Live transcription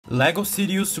LEGO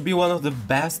City used to be one of the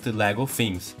best LEGO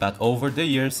themes, but over the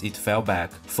years it fell back,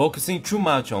 focusing too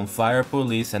much on fire,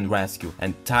 police and rescue,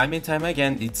 and time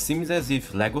again it seems as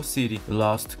if LEGO City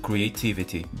lost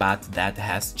creativity, but that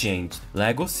has changed.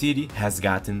 LEGO City has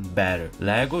gotten better.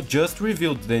 LEGO just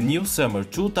revealed the new summer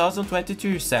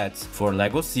 2023 sets for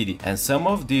LEGO City, and some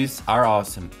of these are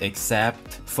awesome,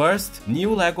 except first,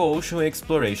 new LEGO Ocean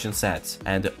Exploration sets,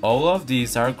 and all of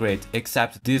these are great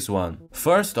except this one.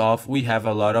 First off, we have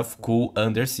a lot of cool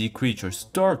undersea creatures,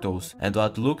 turtles, and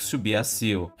what looks to be a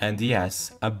seal, and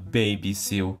yes, a baby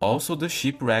seal. Also the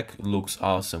shipwreck looks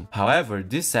awesome. However,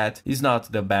 this set is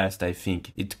not the best, I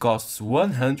think. It costs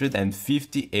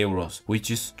 150 euros,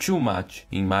 which is too much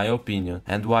in my opinion,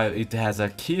 and while it has a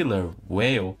killer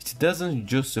whale, it doesn't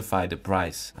justify the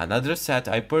price. Another set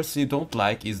I personally don't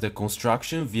like is the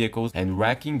construction vehicles and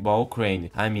wrecking ball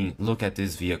crane. I mean, look at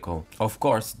this vehicle. Of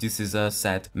course, this is a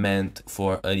set meant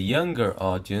for a younger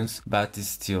audience, but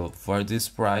still, for this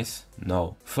price,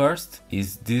 no. First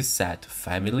is this set,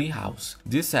 Family House.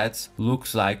 This set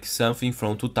looks like something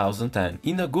from 2010.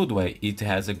 In a good way, it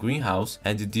has a greenhouse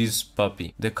and this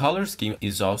puppy. The color scheme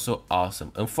is also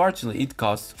awesome. Unfortunately, it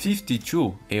costs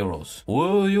 52 euros.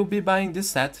 Will you be buying this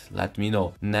set? Let me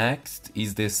know. Next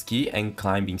is the ski and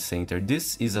climbing center.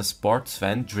 This is a sports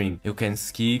fan dream. You can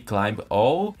ski, climb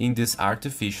all in this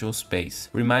artificial space.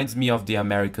 Reminds me of the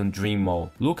American Dream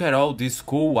Mall. Look at all these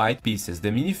cool white pieces. The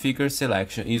minifigure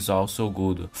selection is also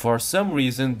good. For some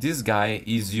reason, this guy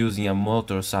is using a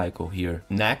motorcycle here.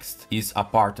 Next is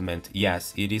apartment.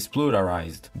 Yes, it is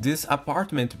pluralized. This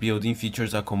apartment building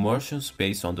features a commercial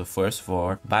space on the first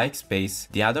floor, bike space.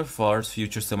 The other floors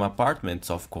feature some apartments,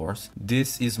 of course.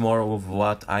 This is more of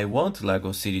what I want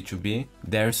LEGO City to be.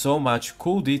 There's so much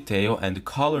cool detail and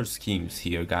color schemes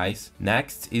here, guys.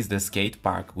 Next is the skate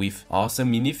park with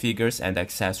awesome minifigures and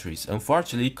accessories.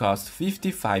 Unfortunately, it costs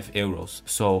 55 euros,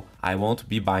 so I won't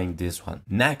be buying this one.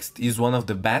 Next is one of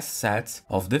the best sets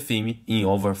of the theme in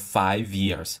over 5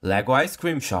 years. LEGO Ice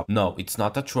Cream Shop. No, it's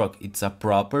not a truck, it's a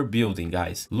proper building,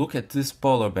 guys. Look at this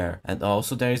polar bear. And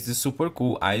also there is this super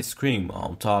cool ice cream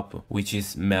on top, which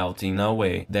is melting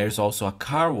away. There's also a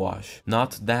car wash.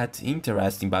 Not that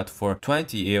interesting, but for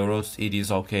 20 euros it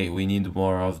is okay. We need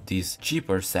more of these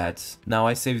cheaper sets. Now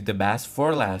I saved the best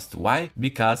for last. Why?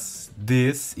 Because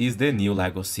this is the new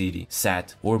LEGO City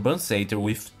set. Urban Center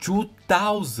with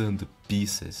 2000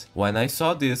 pieces. When I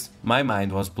saw this, my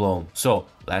mind was blown. So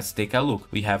let's take a look.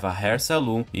 We have a hair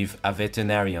salon with a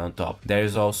veterinarian on top. There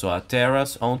is also a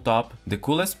terrace on top. The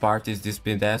coolest part is this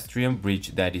pedestrian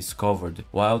bridge that is covered,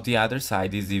 while the other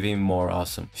side is even more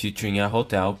awesome, featuring a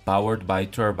hotel powered by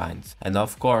turbines, and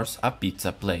of course a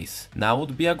pizza place. Now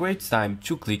would be a great time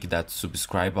to click that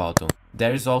subscribe button.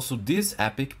 There is also this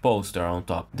epic poster on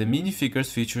top. The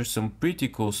minifigures feature some pretty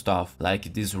cool stuff,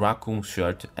 like this raccoon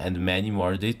shirt and many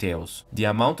more details. The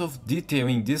amount of detail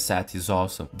in this set is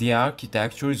awesome. The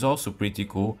architecture is also pretty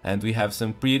cool, and we have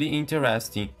some pretty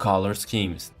interesting color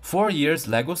schemes. For years,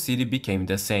 LEGO City became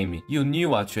the same. You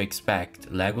knew what to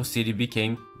expect. LEGO City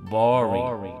became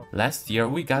boring. Last year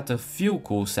we got a few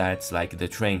cool sets like the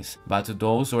trains, but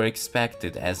those were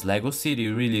expected as LEGO City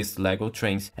released LEGO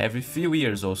trains every few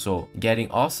years or so. Getting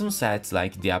awesome sets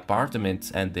like the apartments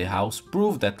and the house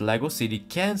prove that LEGO City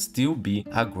can still be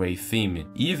a great theme,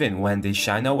 even when they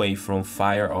shine away from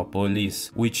fire or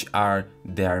police, which are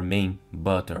their main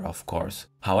butter, of course.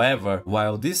 However,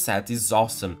 while this set is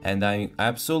awesome and I'm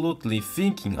absolutely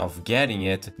thinking of getting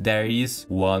it, there is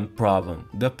one problem: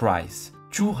 the price.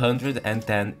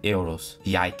 210 euros.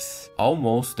 Yikes.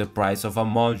 Almost the price of a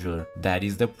modular. That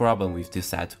is the problem with this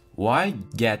set. Why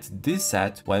get this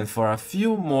set when for a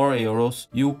few more euros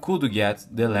you could get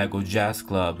the LEGO Jazz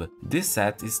Club? This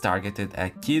set is targeted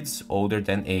at kids older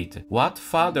than 8. What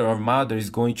father or mother is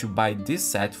going to buy this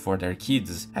set for their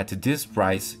kids? At this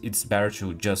price, it's better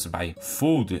to just buy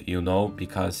food, you know,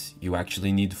 because you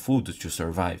actually need food to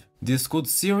survive. This could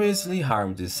seriously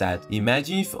harm this set.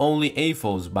 Imagine if only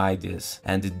AFOs buy this,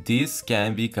 and this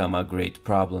can become a great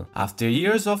problem. After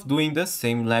years of doing the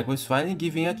same, LEGO is finally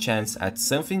giving a chance at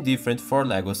something different for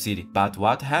LEGO City. But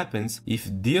what happens if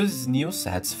these new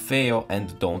sets fail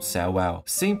and don't sell well?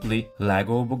 Simply,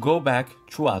 LEGO will go back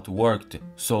to what worked.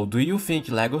 So do you think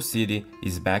LEGO City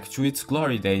is back to its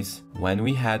glory days, when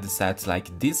we had sets like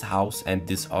this house and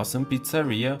this awesome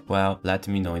pizzeria? Well, let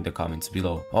me know in the comments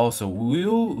below. Also,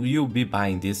 will you be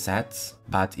buying these sets?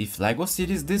 But if LEGO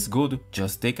City is this good,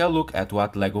 just take a look at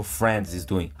what LEGO Friends is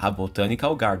doing. A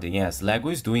botanical garden. Yes, LEGO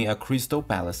is doing a crystal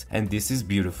palace, and this is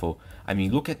beautiful. I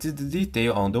mean, look at the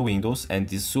detail on the windows and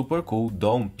these super cool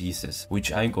dome pieces,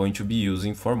 which I'm going to be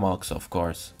using for mocks, of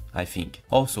course. I think.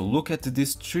 Also, look at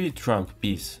this tree trunk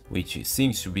piece, which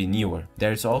seems to be newer.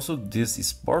 There's also this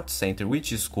sports center,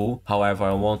 which is cool, however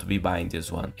I won't be buying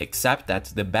this one. Except that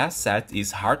the best set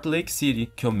is Heart Lake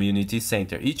City Community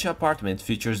Center. Each apartment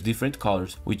features different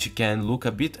colors, which can look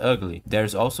a bit ugly.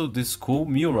 There's also this cool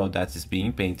mural that is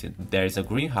being painted. There's a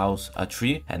greenhouse, a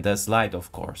tree, and a slide,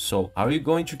 of course. So, are you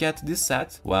going to get this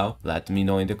set? Well, let me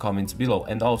know in the comments below.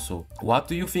 And also, what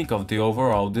do you think of the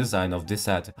overall design of this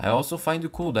set? I also find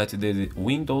it cool that the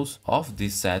windows of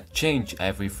this set change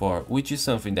every floor, which is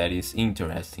something that is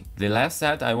interesting. The last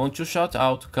set I want to shout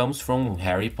out comes from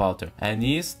Harry Potter and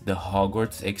is the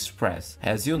Hogwarts Express.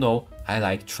 As you know, I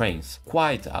like trains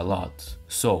quite a lot.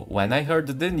 So, when I heard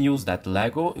the news that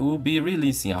LEGO will be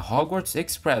releasing a Hogwarts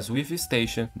Express with a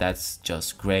station, that's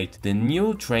just great. The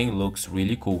new train looks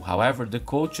really cool, however the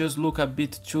coaches look a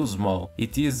bit too small.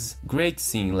 It is great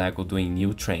seeing LEGO doing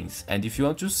new trains, and if you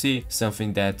want to see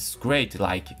something that's great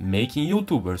like making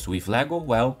YouTubers with LEGO,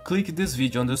 well, click this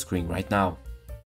video on the screen right now.